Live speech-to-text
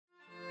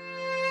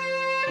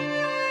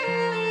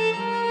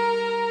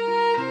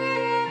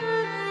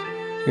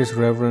is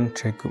Reverend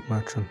Jacob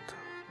Merchant,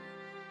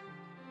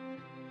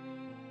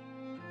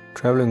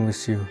 traveling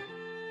with you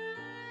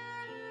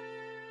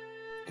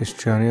this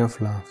journey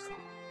of love.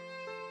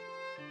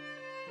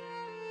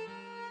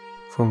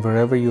 From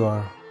wherever you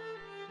are,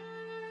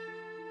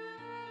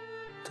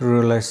 the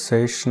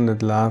realization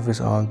that love is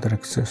all that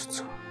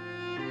exists.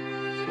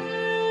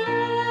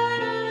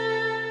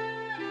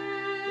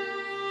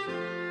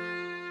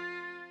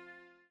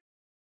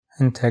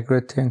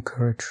 Integrity and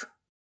courage.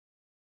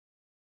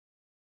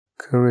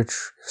 Courage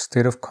is a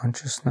state of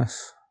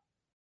consciousness,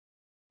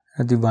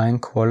 a divine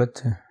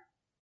quality,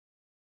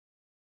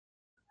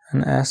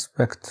 an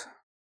aspect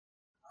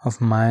of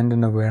mind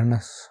and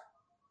awareness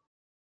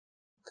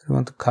that we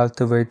want to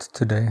cultivate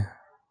today,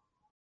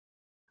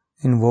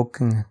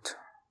 invoking it.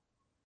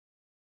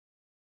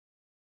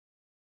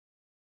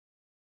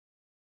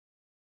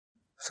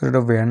 So that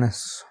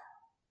awareness,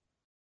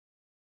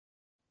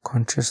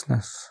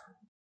 consciousness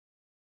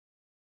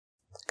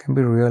can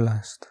be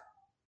realized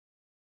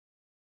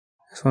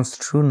as one's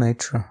true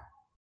nature.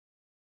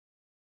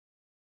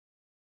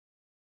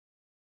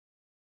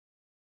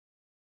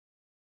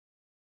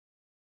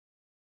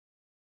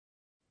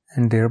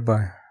 And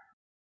thereby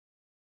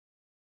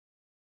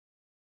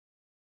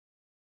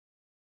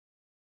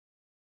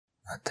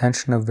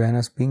attention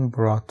awareness being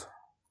brought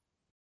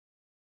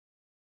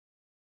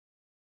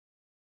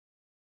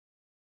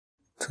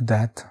to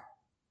that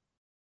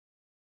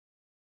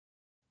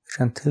which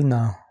until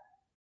now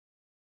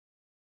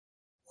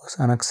was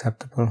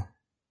unacceptable,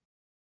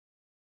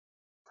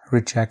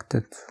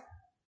 rejected,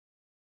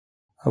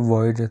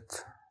 avoided,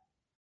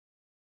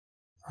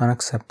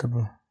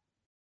 unacceptable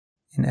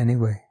in any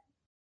way,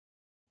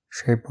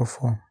 shape or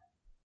form,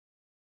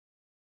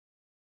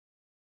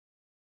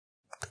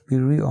 to be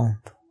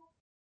re-owned.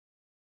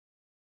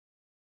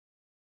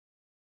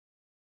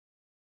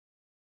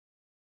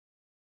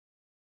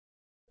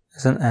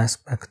 As an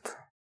aspect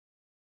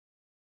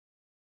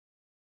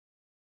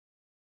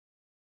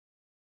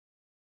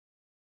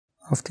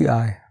of the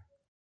I,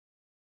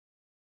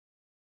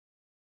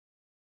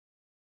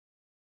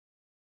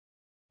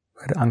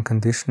 where the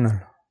unconditional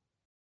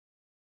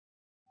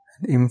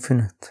and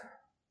infinite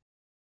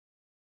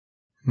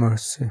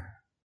mercy,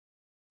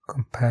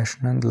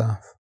 compassion and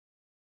love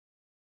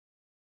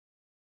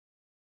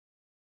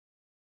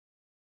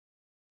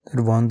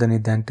that one then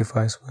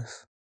identifies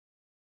with